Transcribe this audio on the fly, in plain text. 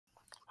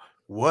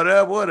What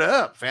up? What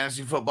up?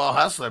 Fantasy Football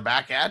Hustler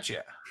back at you.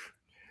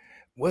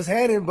 What's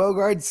happening,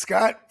 Bogart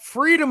Scott?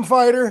 Freedom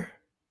fighter.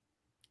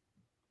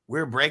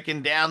 We're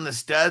breaking down the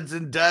studs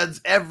and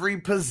duds every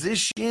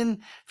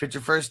position. If it's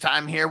your first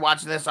time here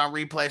watching this on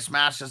replay,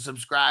 smash the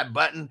subscribe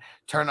button.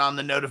 Turn on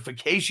the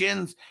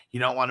notifications.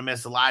 You don't want to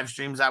miss the live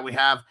streams that we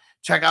have.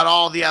 Check out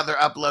all the other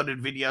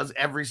uploaded videos,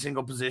 every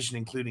single position,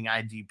 including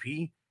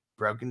IDP,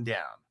 broken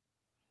down.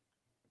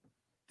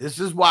 This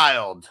is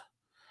wild.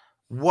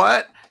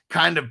 What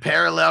kind of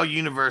parallel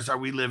universe are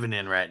we living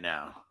in right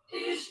now?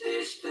 Is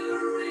this the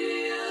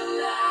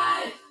real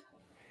life?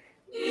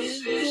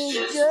 Is this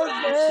just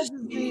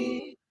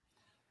fantasy?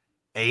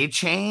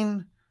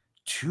 A-Chain,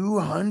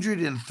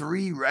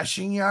 203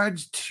 rushing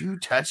yards, 2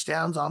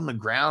 touchdowns on the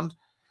ground.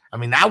 I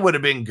mean, that would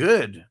have been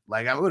good.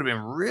 Like, I would have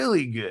been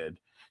really good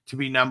to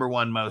be number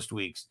one most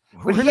weeks.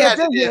 But he had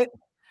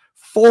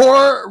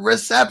 4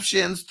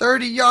 receptions,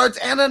 30 yards,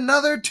 and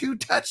another 2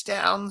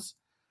 touchdowns.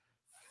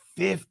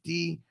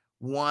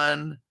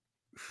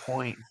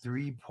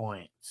 51.3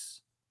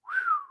 points.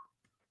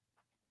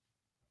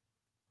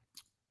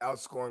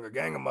 Outscoring a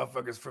gang of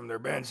motherfuckers from their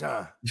bench,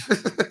 huh?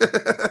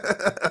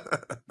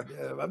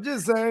 Yeah, I'm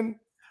just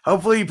saying.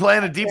 Hopefully you play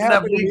in a deep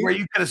enough league where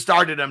you could have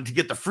started them to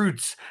get the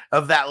fruits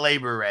of that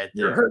labor right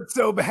there. You're hurt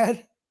so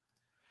bad.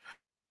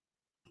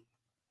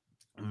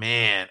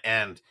 Man,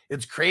 and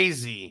it's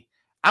crazy.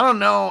 I don't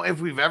know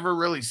if we've ever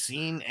really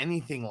seen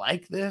anything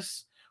like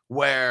this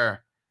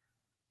where,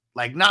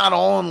 like, not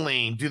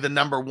only do the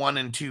number 1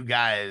 and 2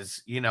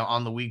 guys,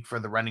 on the week for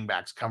the running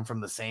backs come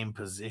from the same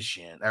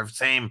position or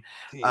same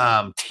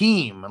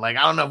team. Like,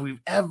 I don't know if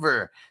we've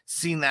ever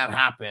seen that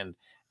happen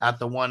at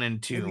the 1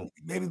 and 2.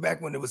 Maybe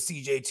back when it was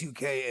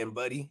CJ2K and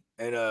Buddy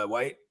and Lindo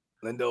White.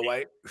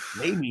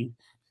 Maybe.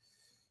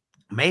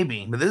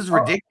 But this is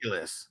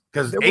ridiculous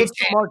because there was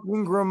Mark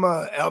Ingram,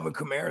 Alvin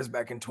Kamara's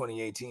back in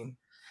 2018.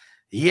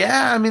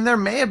 Yeah, I mean, there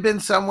may have been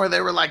some where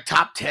they were like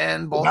top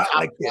 10, both not top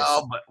like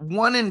 12, but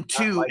 1 and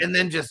 2, like and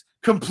then just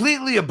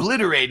completely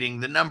obliterating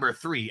the number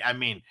 3. I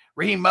mean,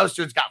 Raheem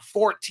Mostert's got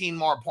 14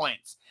 more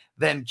points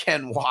than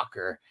Ken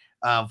Walker,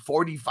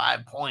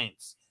 45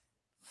 points,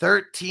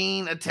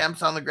 13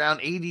 attempts on the ground,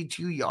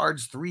 82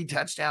 yards, 3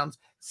 touchdowns,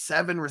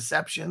 7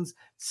 receptions,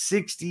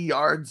 60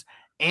 yards,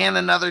 and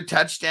another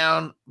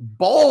touchdown.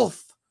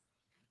 Both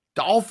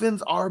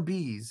Dolphins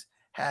RBs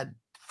had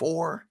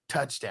 4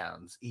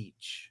 touchdowns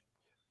each.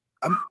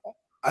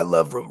 I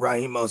love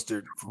Raheem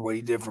Mostert for what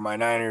he did for my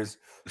Niners.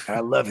 And I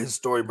love his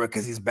story, bro,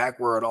 because he's back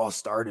where it all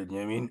started. You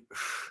know what I mean?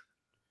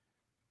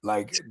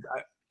 Like,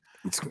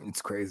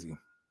 it's crazy.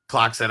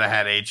 Clock said I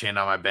had A-Chain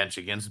on my bench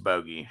against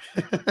Bogey.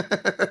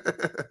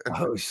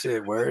 Oh,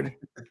 shit, word.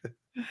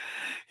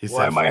 He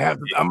well, I'm going to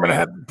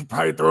have to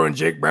probably throw in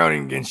Jake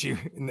Browning against you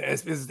in the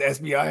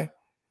SBI.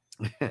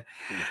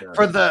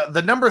 For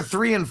the number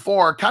 3 and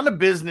 4, kind of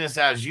business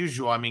as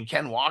usual. I mean,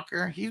 Ken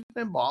Walker, he's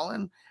been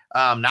balling.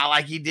 Not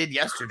like he did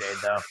yesterday,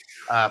 though.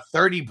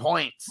 30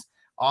 points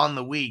on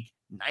the week,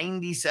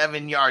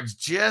 97 yards.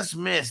 Just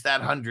missed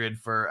that 100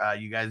 for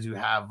you guys who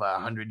have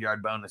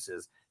 100-yard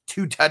bonuses.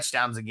 2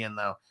 touchdowns again,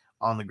 though,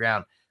 on the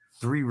ground.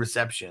 3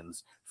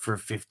 receptions for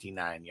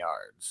 59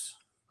 yards.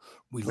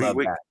 We love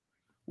that.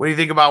 What do you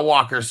think about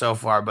Walker so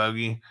far,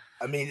 Bogey?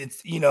 I mean,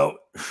 it's, I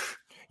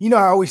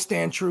always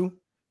stand true.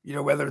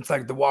 Whether it's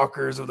like the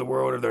Walkers of the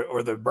world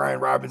or the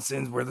Brian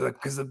Robinsons,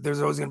 because there's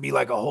always going to be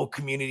like a whole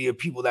community of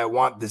people that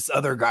want this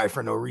other guy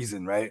for no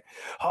reason, right?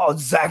 Oh,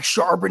 Zach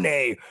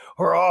Charbonnet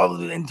or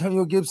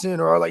Antonio Gibson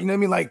or like, you know what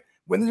I mean? Like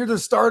when you're the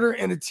starter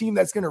and a team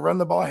that's going to run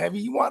the ball heavy,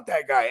 you want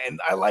that guy. And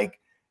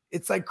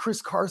it's like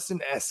Chris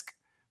Carson-esque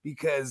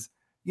because,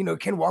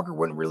 Ken Walker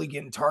wasn't really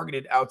getting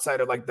targeted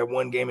outside of like the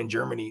one game in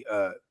Germany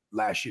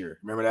last year.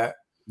 Remember that?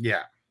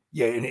 Yeah.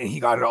 Yeah, and he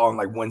got it all in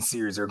like one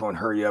series. They're going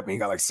hurry up, and he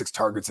got like 6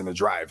 targets in the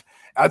drive.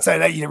 Outside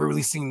of that, you never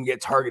really seen him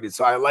get targeted.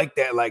 So I like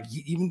that. Like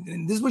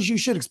even this is what you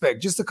should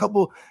expect. Just a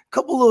couple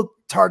little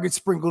targets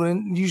sprinkled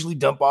in, usually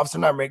dump offs. They're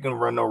not making him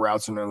run no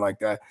routes or nothing like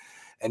that.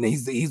 And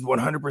he's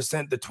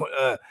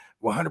 100%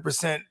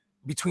 100%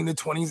 between the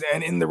 20s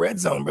and in the red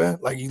zone, bro.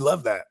 Like you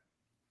love that.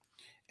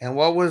 And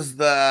what was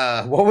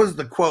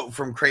the quote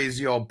from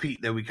Crazy Old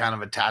Pete that we kind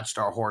of attached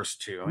our horse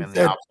to?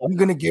 I'm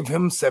going to give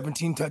him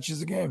 17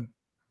 touches a game.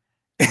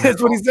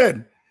 That's what he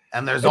said.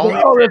 And there's that's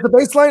the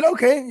baseline.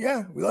 Okay,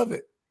 yeah, we love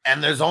it.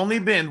 And there's only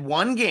been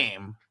one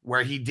game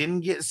where he didn't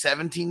get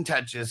 17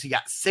 touches. He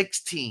got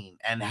 16.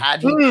 And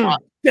had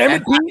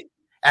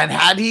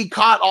he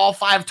caught all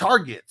 5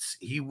 targets,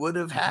 he would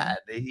have had.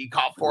 He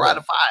caught 4 out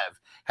of 5.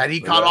 Had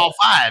he caught all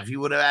 5, he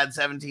would have had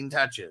 17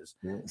 touches.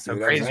 Yeah, so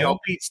Crazy Old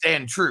Pete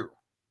staying true.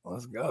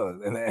 Let's go.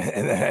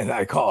 And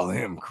I call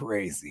him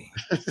crazy.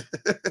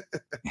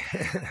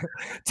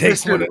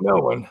 Takes one to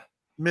know one.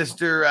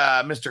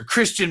 Mr.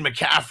 Christian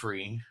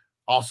McCaffrey,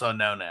 also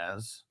known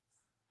as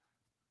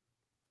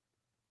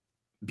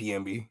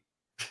BMB,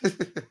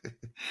 the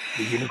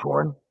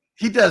unicorn.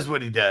 He does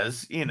what he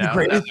does,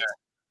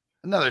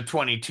 another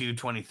 22,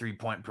 23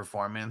 point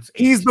performance.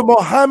 He's the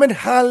Muhammad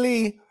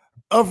Ali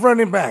of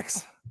running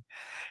backs.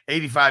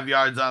 85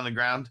 yards on the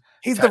ground.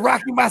 He's the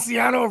Rocky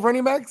Marciano of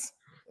running backs.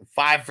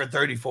 5 for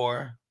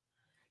 34.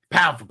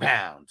 Pound for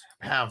pound.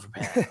 Pound for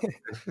pound.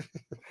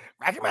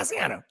 Rocky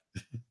Marciano.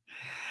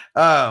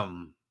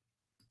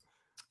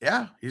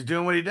 Yeah, he's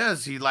doing what he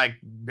does. He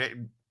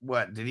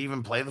what did he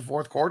even play the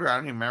fourth quarter? I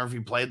don't even remember if he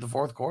played the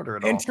fourth quarter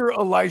at all. Enter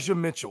Elijah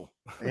Mitchell.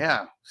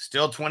 Yeah,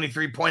 still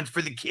 23 points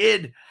for the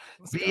kid.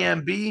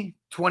 BMB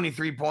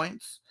 23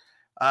 points.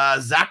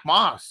 Zach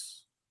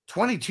Moss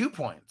 22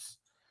 points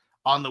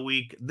on the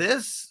week.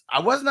 This I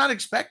was not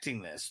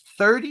expecting this.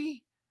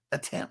 30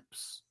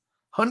 attempts,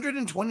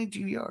 122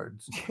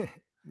 yards,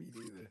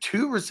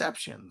 2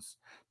 receptions,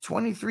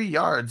 23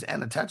 yards,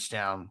 and a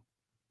touchdown.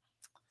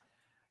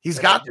 He's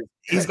got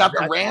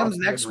the Rams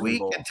next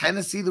week and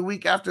Tennessee the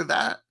week after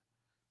that.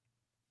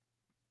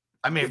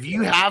 I mean, if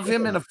you have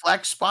him in a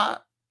flex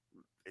spot,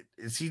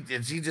 is he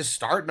just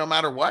start no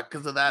matter what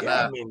because of that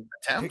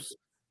attempts?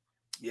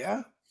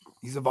 Yeah,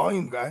 he's a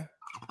volume guy.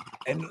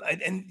 And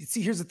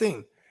see, here's the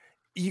thing.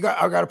 I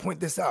got to point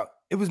this out.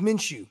 It was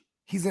Minshew.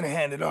 He's going to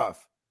hand it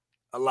off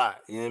a lot.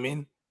 You know what I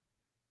mean?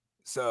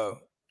 So,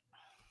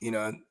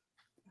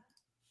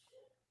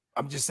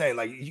 I'm just saying,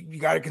 like, you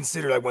got to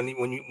consider, like, when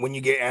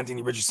you get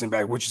Anthony Richardson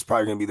back, which is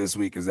probably going to be this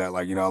week, is that,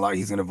 like, a lot,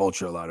 he's going to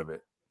vulture a lot of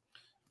it.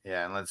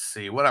 Yeah, and let's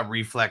see. What up,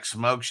 Reflex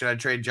Smoke? Should I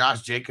trade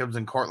Josh Jacobs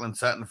and Cortland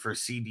Sutton for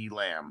CD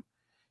Lamb?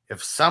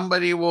 If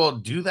somebody will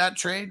do that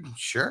trade,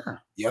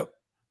 sure. Yep.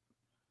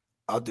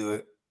 I'll do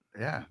it.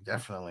 Yeah,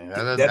 definitely.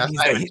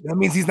 That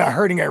means he's not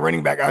hurting at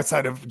running back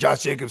outside of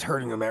Josh Jacobs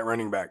hurting him at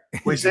running back.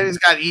 We said he's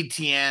got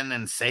ETN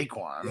and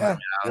Saquon. Yeah,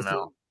 I don't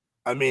know.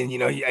 You're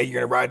going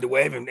to ride the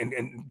wave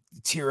and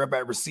tear up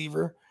at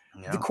receiver.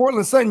 Yeah. The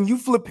Cortland Sutton, you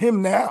flip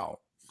him now.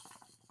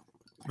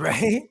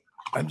 Right?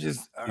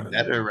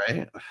 Better,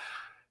 right?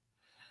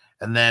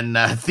 And then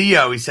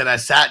Theo, he said, I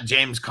sat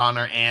James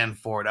Conner and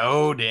Ford.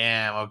 Oh,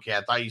 damn. Okay,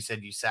 I thought you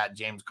said you sat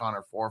James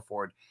Conner for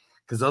Ford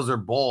because those are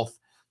both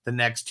the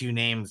next 2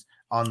 names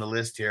on the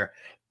list here.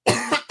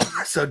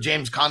 So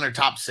James Conner,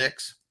 top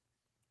 6,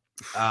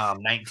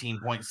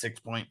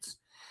 19.6 points.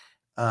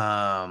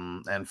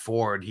 And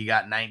Ford, he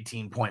got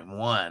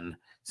 19.1.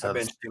 So I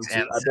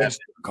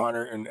benched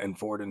Conner and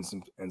Ford in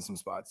some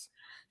spots.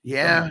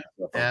 Yeah,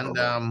 and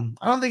I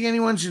don't think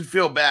anyone should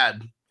feel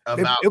bad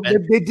about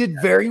they did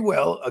very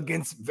well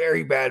against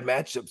very bad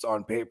matchups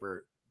on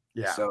paper.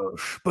 Yeah. So,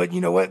 but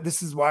you know what?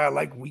 This is why I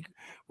like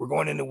we're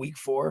going into week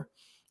 4.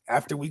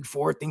 After week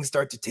 4, things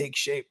start to take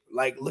shape.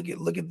 Like, look at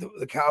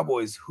the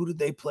Cowboys. Who did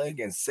they play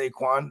against?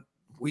 Saquon,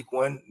 week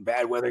 1,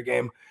 bad weather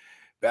game,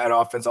 bad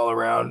offense all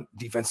around,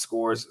 defense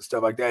scores,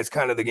 stuff like that. It's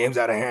kind of the game's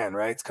out of hand,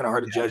 right? It's kind of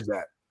hard to judge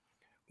that.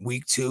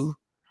 Week 2,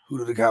 who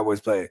do the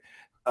Cowboys play?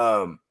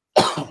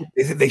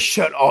 They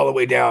shut all the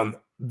way down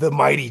the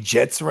mighty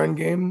Jets run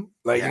game.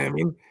 Like, you know what I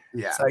mean?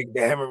 Yeah. It's like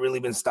they haven't really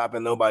been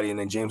stopping nobody. And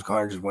then James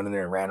Conner just went in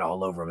there and ran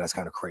all over him. That's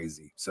kind of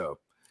crazy. So,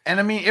 and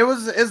I mean,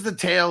 it's the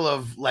tale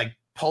of like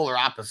polar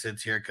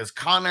opposites here because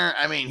Conner,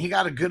 I mean, he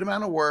got a good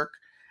amount of work.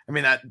 I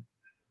mean, that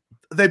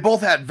they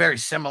both had very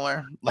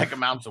similar like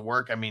amounts of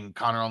work. I mean,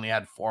 Conner only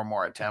had 4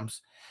 more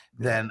attempts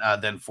than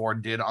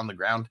Ford did on the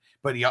ground,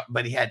 but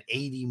he had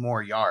 80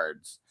 more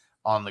yards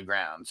on the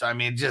ground. So I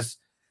mean,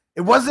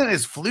 it wasn't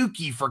as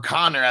fluky for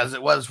Conner as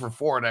it was for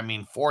Ford. I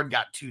mean, Ford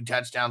got 2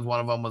 touchdowns. One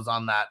of them was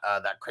on that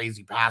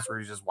crazy pass where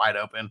he was just wide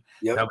open.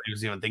 Yep. Nobody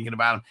was even thinking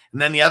about him.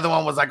 And then the other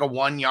one was like a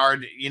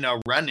 1-yard,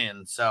 run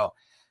in. So,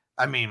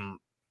 I mean,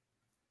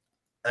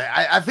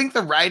 I think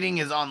the writing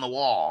is on the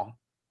wall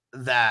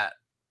that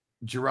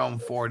Jerome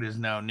Ford is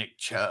no Nick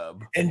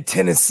Chubb. And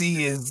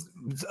Tennessee is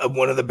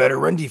one of the better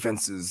run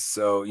defenses.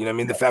 So, you know what I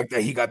mean? The fact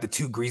that he got the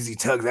 2 greasy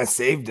tugs, that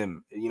saved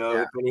him.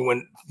 If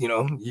anyone,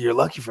 you're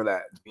lucky for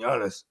that, to be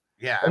honest.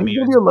 Yeah. I mean, he's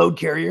going to be a load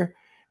carrier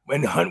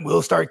when Hunt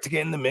will start to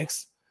get in the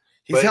mix.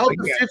 He's held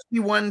to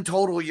 51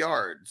 total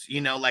yards,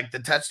 like the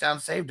touchdown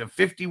saved him.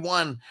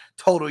 51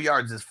 total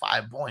yards is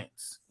 5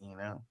 points,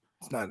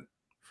 It's not,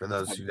 for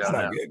those who don't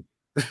know. Good.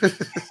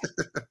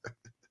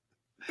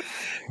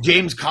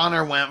 James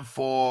Conner went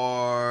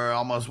for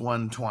almost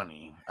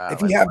 120.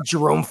 If you have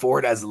Jerome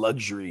Ford as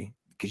luxury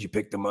because you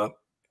picked him up,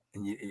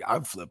 and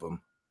I'd flip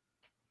him.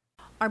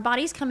 Our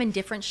bodies come in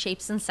different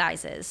shapes and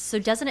sizes, so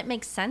doesn't it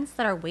make sense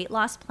that our weight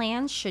loss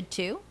plans should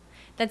too?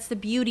 That's the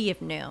beauty of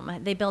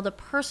Noom. They build a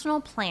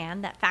personal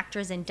plan that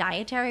factors in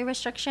dietary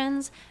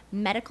restrictions,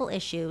 medical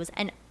issues,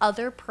 and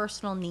other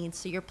personal needs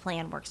so your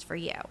plan works for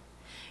you.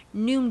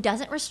 Noom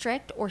doesn't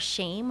restrict or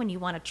shame when you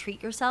want to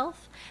treat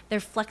yourself. Their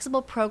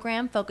flexible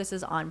program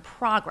focuses on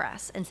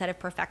progress instead of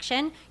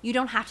perfection. You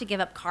don't have to give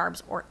up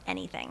carbs or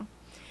anything.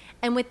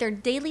 And with their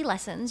daily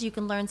lessons, you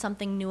can learn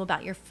something new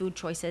about your food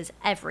choices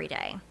every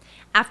day.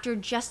 After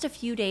just a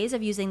few days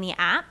of using the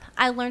app,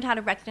 I learned how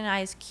to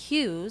recognize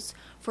cues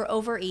for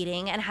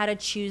overeating and how to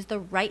choose the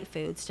right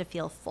foods to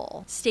feel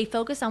full. Stay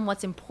focused on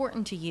what's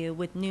important to you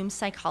with Noom's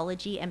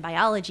psychology and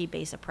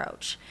biology-based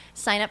approach.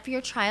 Sign up for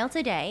your trial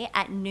today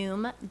at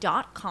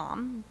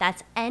Noom.com.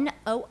 That's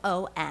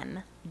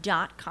Noom.com.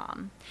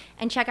 noom.com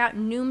and check out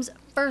Noom's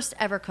first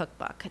ever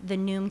cookbook, The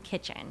Noom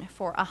Kitchen,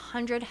 for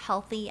 100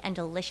 healthy and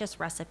delicious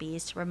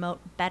recipes to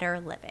promote better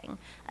living.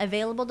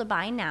 Available to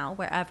buy now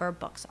wherever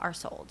books are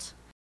sold.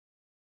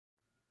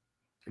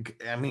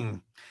 I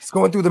mean, he's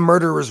going through the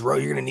murderer's row.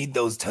 You're going to need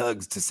those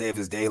tugs to save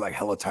his day like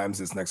hella times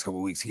this next couple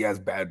of weeks. He has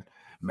bad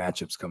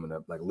matchups coming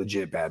up, like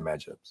legit bad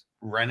matchups.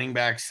 Running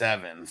back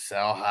 7,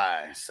 sell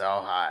high,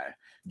 sell high.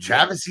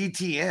 Travis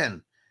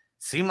Etienne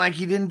seemed like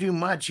he didn't do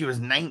much. He was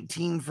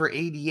 19 for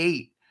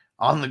 88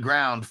 on the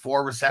ground,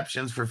 4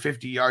 receptions for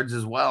 50 yards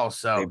as well.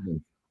 So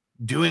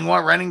doing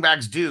what running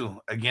backs do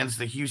against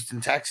the Houston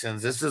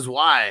Texans. This is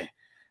why.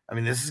 I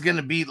mean, this is going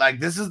to be like,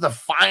 this is the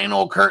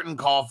final curtain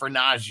call for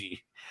Najee.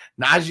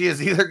 Najee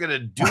is either going to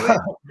do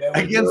it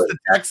against the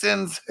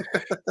Texans.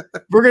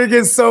 We're going to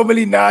get so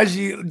many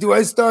Najee. Do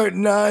I start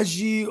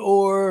Najee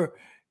or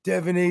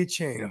Devin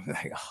Achane? I'm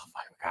like, oh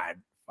my God,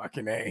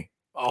 fucking A.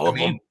 All of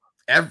them.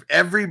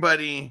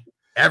 Everybody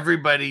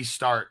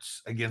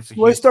starts against the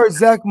Do I start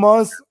Zach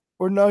Moss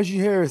or Najee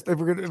Harris?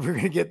 We're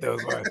gonna get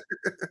those ones.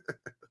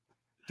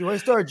 Do I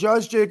start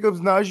Josh Jacobs,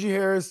 Najee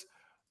Harris,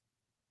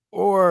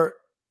 or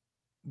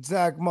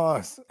Zach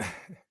Moss?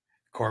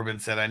 Corbin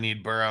said, I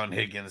need Burrow and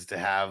Higgins to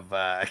have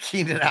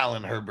Keenan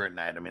Allen Herbert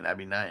night. I mean, that'd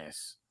be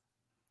nice.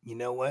 You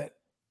know what?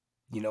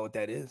 You know what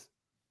that is?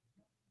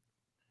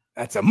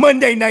 That's a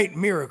Monday night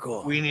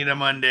miracle. We need a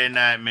Monday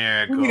night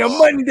miracle. We need a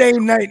Monday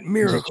night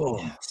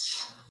miracle.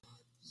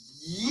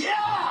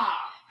 Yeah.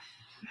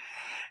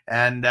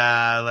 And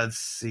let's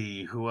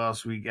see who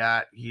else we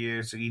got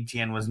here. So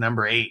Etienne was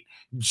number 8.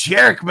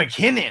 Jerick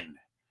McKinnon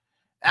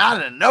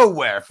out of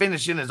nowhere,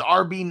 finishing his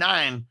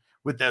RB9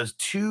 with those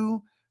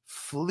 2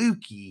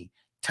 fluky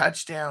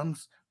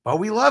touchdowns. But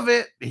we love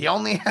it. He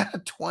only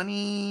had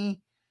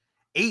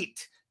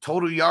 28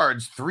 total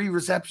yards, 3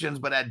 receptions,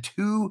 but had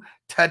 2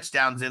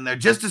 touchdowns in there.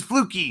 Just as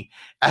fluky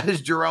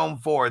as Jerome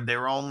Ford. They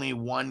were only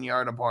 1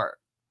 yard apart.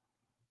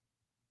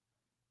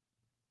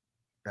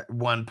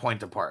 1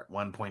 point apart.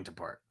 1 point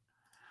apart.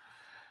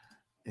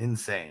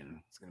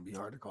 Insane. It's going to be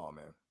hard to call,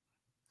 man.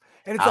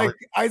 And it's like,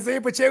 Isaiah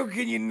Pacheco,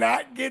 can you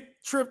not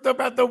get tripped up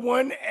at the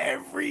 1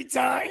 every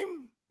time?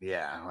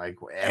 Yeah, like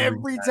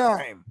every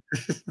time.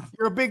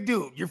 You're a big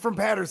dude. You're from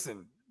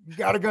Patterson. You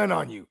got a gun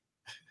on you.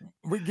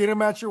 We get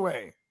him out your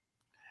way.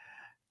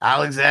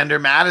 Alexander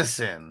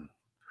Madison.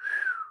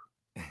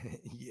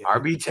 Yeah.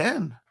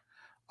 RB10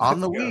 on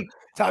the week.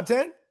 Top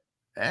 10?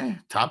 Hey,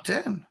 top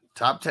 10.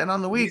 Top 10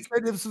 on the week. You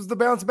said this was the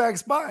bounce back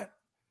spot.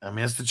 I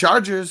mean, it's the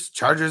Chargers.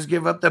 Chargers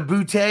give up the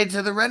boutte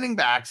to the running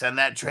backs, and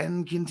that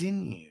trend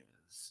continues.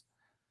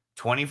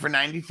 20 for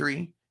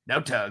 93.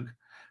 No tug.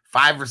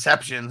 5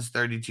 receptions,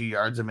 32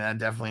 yards. I mean, that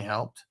definitely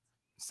helped.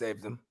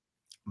 Saved them.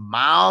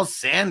 Miles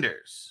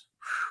Sanders.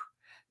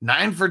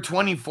 9 for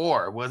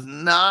 24 was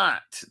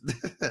not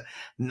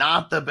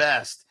the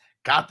best.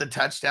 Got the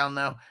touchdown,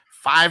 though.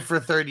 5 for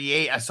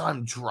 38. I saw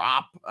him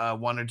drop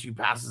 1 or 2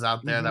 passes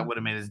out there. That would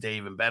have made his day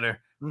even better.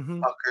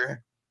 Fucker.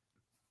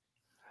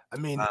 I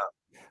mean,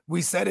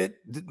 we said it.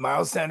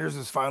 Miles Sanders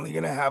is finally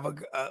going to have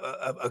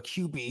a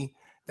QB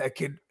that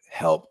could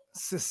help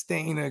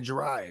sustain a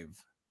drive.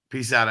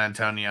 Peace out,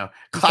 Antonio.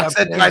 Clock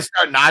said, do I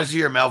start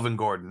Najee or Melvin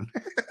Gordon?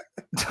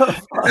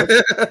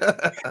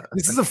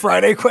 This is a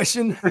Friday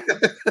question.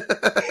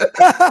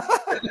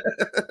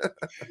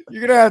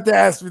 You're gonna have to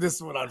ask me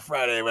this one on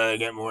Friday when I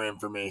get more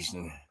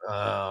information.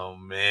 Oh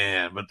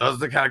man, but those are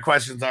the kind of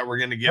questions that we're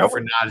gonna get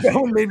for Najee. That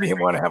one made me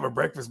want to have a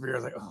breakfast beer. I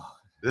was like, oh.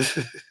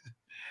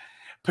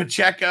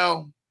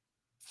 Pacheco,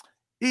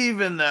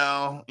 even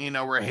though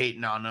we're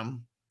hating on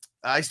him,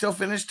 I still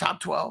finished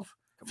top 12,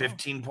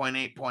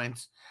 15.8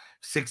 points.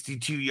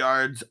 62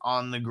 yards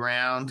on the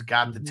ground,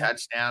 got the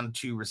touchdown,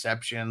 2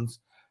 receptions,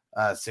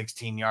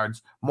 16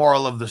 yards.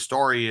 Moral of the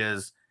story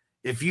is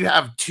if you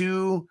have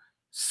 2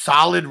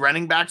 solid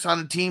running backs on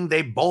a team,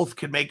 they both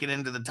could make it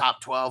into the top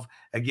 12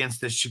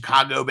 against the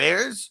Chicago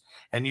Bears,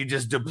 and you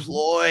just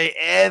deploy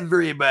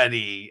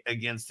everybody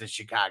against the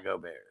Chicago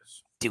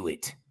Bears. Do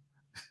it.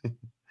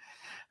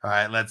 All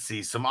right, let's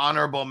see. Some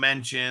honorable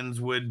mentions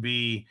would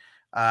be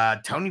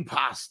Tony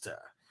Pasta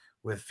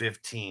with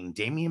 15,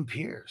 Dameon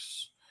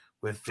Pierce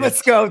with 15.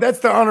 Let's go. That's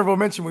the honorable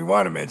mention we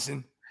want to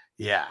mention.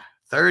 Yeah.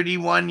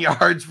 31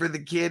 yards for the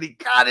kid. He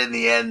got in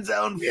the end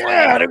zone.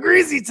 Yeah, the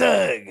greasy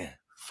tug.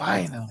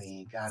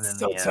 Finally got in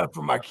so the end. Tough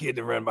for my kid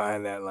to run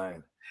behind that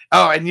line.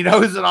 Oh, and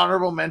who's an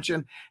honorable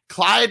mention?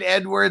 Clyde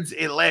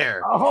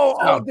Edwards-Helaire.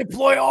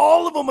 Deploy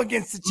all of them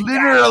against the Chicago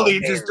Literally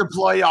Bears. just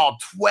deploy all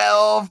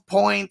 12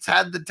 points,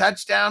 had the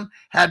touchdown,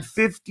 had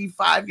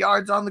 55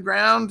 yards on the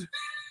ground.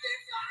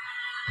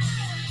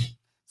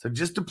 So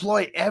just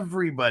deploy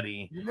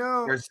everybody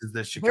versus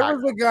the Chicago. There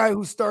was a guy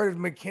who started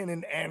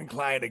McKinnon and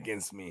Clyde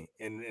against me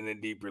in a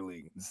deeper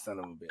league. The son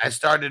of a bitch. I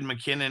started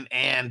McKinnon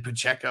and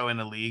Pacheco in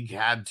a league.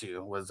 Had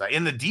to. Was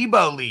in the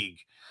Debo league,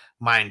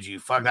 mind you.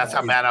 Fuck, that's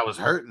how bad I was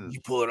hurting.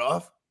 You pull it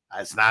off?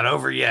 It's not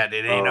over yet.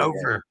 It ain't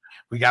over.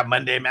 We got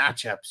Monday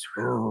matchups.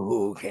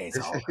 Ooh, okay. It's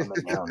all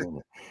coming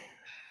down.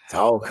 It's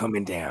all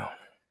coming down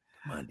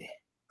Monday.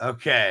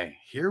 Okay,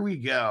 here we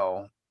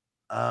go.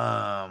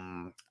 I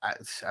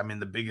mean,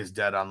 the biggest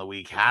dud on the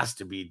week has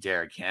to be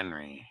Derrick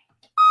Henry.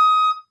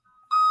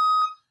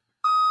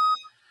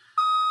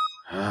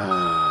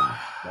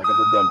 Like a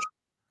redemption.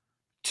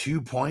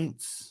 2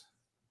 points.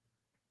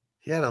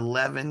 He had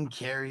 11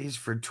 carries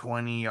for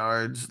 20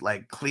 yards.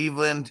 Like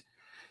Cleveland,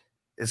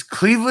 is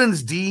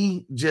Cleveland's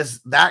D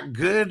just that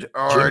good,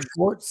 or Jim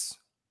Schwartz?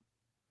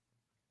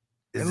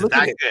 is it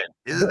that good?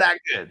 Is it that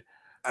good?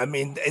 I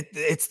mean,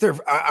 it's their.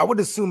 I would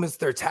assume it's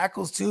their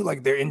tackles too,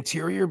 like their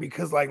interior,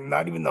 because like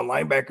not even the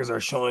linebackers are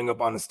showing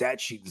up on the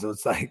stat sheet. So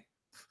it's like,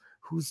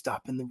 who's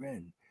stopping the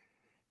run?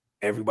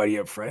 Everybody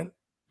up front.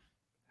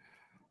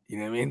 You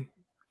know what I mean?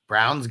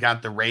 Browns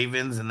got the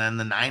Ravens and then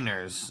the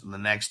Niners in the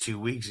next 2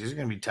 weeks. These are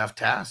going to be tough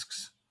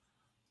tasks.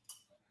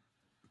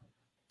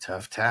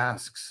 Tough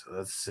tasks.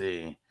 Let's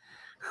see.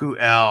 Who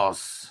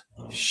else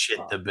shit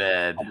the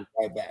bed I'll be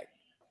right back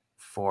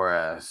for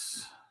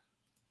us?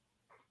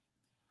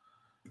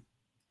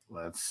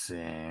 Let's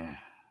see.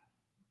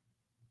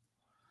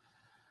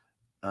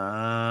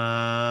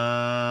 I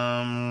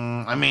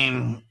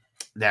mean,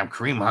 damn,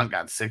 Kareem Hunt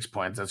got 6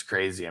 points. That's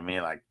crazy. I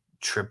mean, like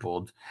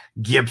tripled.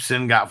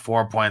 Gibson got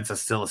 4 points.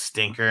 That's still a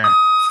stinker.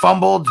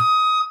 Fumbled.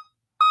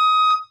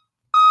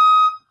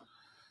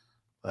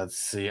 Let's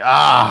see.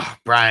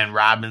 Brian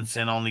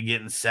Robinson only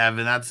getting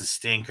 7. That's a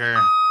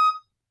stinker.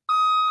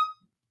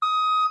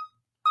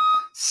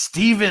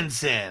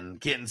 Stevenson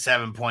getting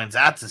 7 points.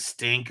 That's a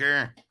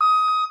stinker.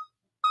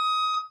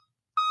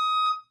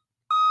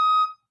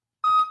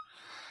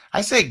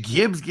 I say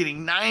Gibbs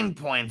getting 9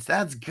 points.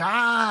 That's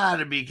got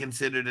to be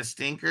considered a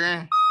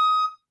stinker.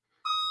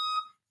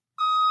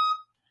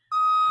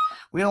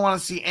 We don't want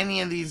to see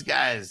any of these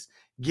guys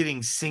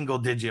getting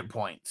single-digit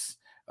points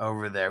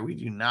over there. We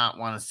do not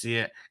want to see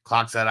it.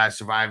 Clock said I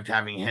survived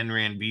having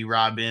Henry and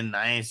B-Rob in.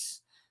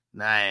 Nice.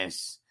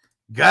 Nice.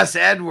 Gus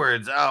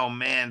Edwards. Oh,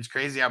 man. It's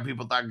crazy how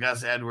people thought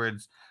Gus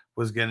Edwards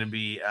was going to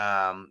be,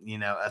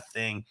 a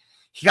thing.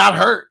 He got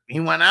hurt. He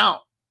went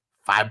out.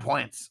 5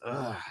 points.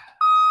 Ugh.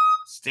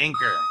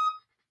 Stinker.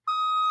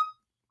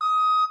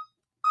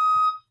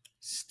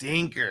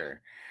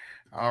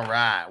 All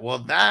right. Well,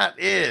 that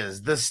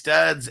is the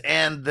studs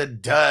and the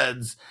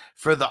duds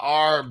for the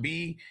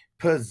RB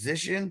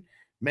position.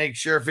 Make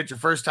sure, if it's your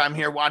first time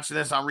here watching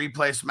this on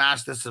replay,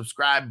 smash the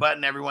subscribe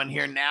button. Everyone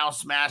here now,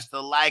 smash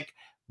the like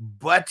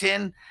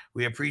button.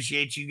 We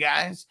appreciate you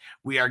guys.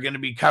 We are going to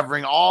be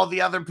covering all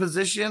the other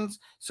positions.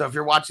 So if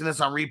you're watching this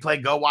on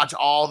replay, go watch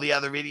all the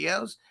other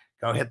videos.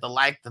 Go hit the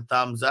like, the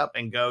thumbs up,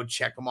 and go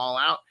check them all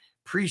out.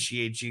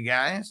 Appreciate you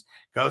guys.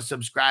 Go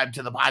subscribe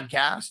to the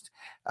podcast.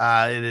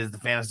 It is the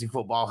Fantasy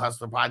Football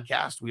Hustler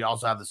podcast. We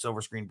also have the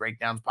Silver Screen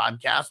Breakdowns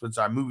podcast, which is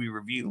our movie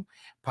review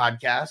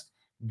podcast.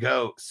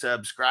 Go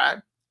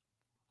subscribe.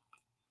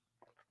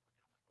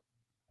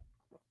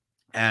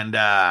 And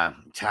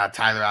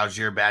Tyler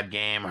Algier, bad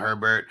game.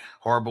 Herbert,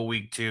 horrible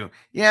week 2.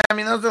 Yeah, I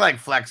mean, those are like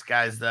flex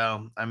guys,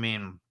 though. I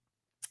mean,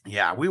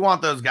 yeah, we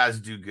want those guys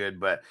to do good,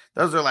 but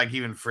those are like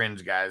even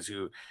fringe guys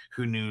who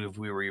knew if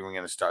we were even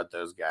going to start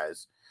those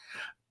guys.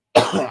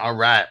 All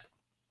right.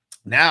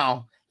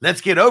 Now, let's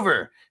get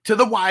over to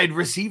the wide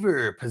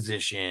receiver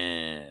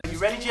position. You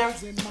ready, Jerry?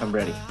 I'm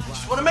ready.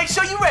 Just want to make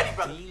sure you're ready,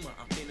 brother.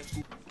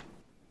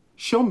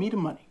 Show me the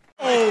money.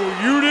 Oh,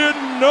 you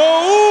didn't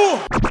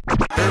know?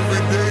 Every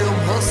day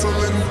I'm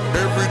hustling.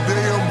 Every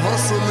day I'm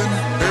hustling.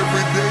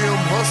 Every day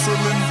I'm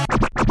hustling.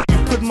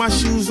 Put my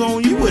shoes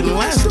on, you wouldn't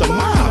last a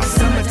mile.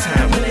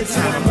 Summertime,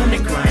 wintertime, I'm on the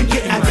grind.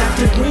 Yeah, I got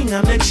the ring,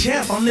 I'm the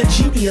champ, I'm the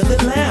Judy of the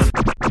lamb.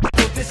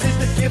 This is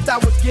the gift I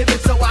was given,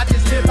 so I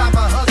just live by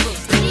my hustle.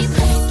 It's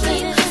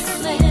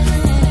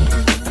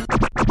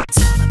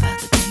all about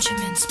the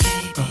Benjamins,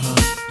 baby. Yeah.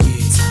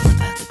 It's all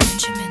about the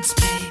Benjamins,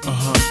 baby.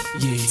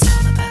 Yeah. It's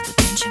all about the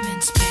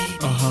Benjamins, baby.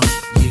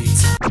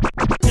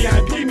 Yeah.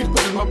 VIP me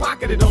put in my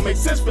pocket, it don't make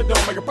sense, but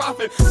don't make a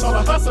profit. It's all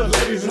a hustle,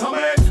 ladies and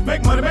homies.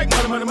 Make money, money.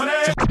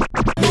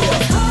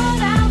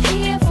 Called out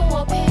here for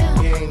a pill.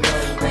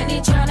 Really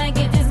tryna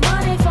get this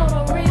money for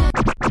the real.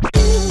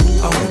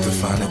 I want to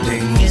find the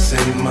things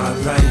in my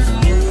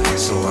life,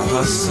 so I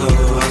hustle.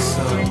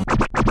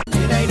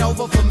 It ain't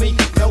over for me.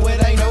 No,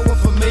 it ain't over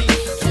for me.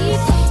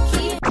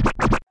 Keep.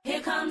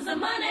 Here comes the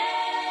money.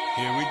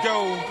 Here we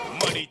go.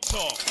 Money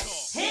talk.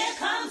 Here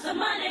comes the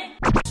money.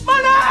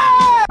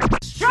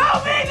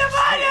 Show me the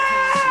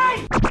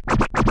money!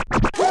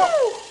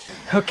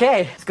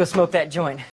 Okay, let's go smoke that joint.